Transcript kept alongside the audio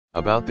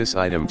About this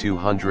item: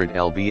 200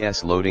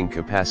 lbs loading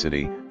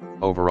capacity,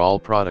 overall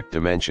product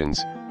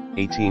dimensions,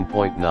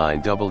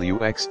 18.9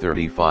 W x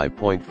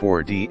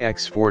 35.4 D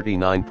x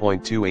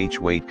 49.2 H.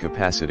 Weight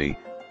capacity,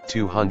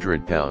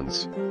 200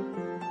 pounds.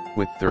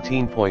 With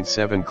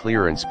 13.7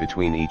 clearance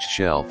between each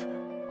shelf,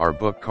 our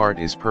book cart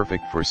is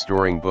perfect for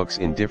storing books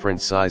in different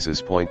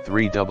sizes.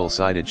 3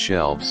 double-sided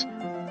shelves.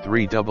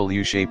 3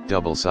 W-shaped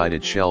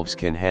double-sided shelves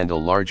can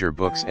handle larger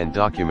books and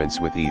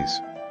documents with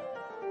ease.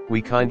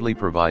 We kindly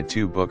provide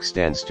 2 book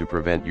stands to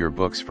prevent your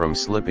books from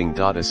slipping.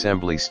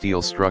 Assembly: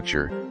 steel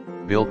structure,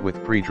 built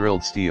with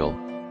pre-drilled steel,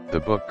 the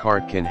book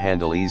cart can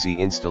handle easy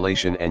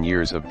installation and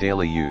years of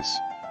daily use.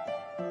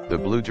 The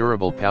blue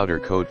durable powder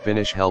coat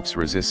finish helps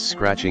resist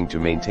scratching to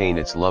maintain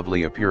its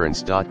lovely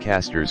appearance.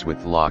 Casters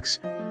with locks,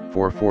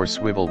 4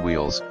 swivel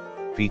wheels,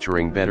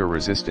 featuring better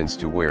resistance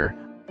to wear,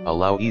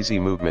 allow easy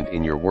movement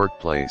in your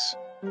workplace.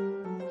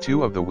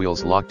 2 of the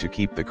wheels lock to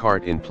keep the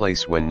cart in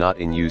place when not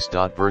in use.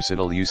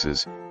 Versatile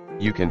uses: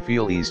 you can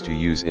feel ease to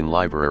use in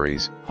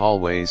libraries,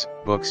 hallways,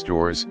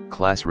 bookstores,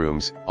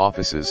 classrooms,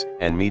 offices,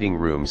 and meeting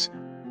rooms,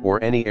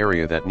 or any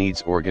area that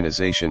needs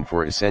organization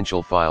for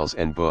essential files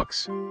and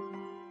books.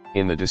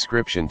 In the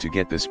description to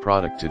get this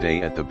product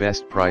today at the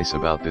best price.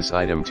 About this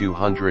item: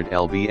 200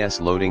 lbs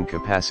loading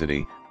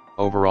capacity,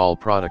 overall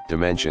product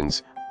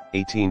dimensions,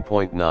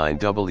 18.9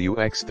 W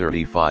x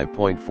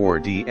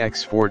 35.4 D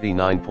x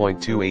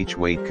 49.2 H.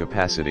 Weight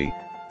capacity,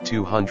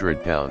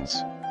 200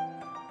 pounds.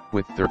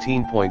 With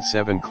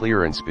 13.7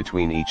 clearance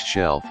between each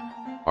shelf,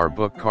 our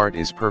book cart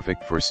is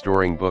perfect for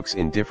storing books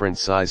in different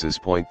sizes.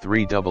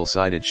 3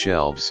 double-sided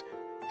shelves.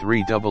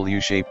 3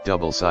 W-shaped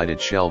double-sided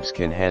shelves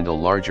can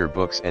handle larger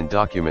books and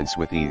documents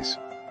with ease.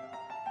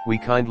 We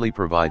kindly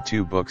provide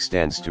 2 book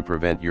stands to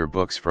prevent your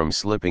books from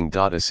slipping.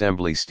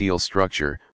 Assembly: steel structure,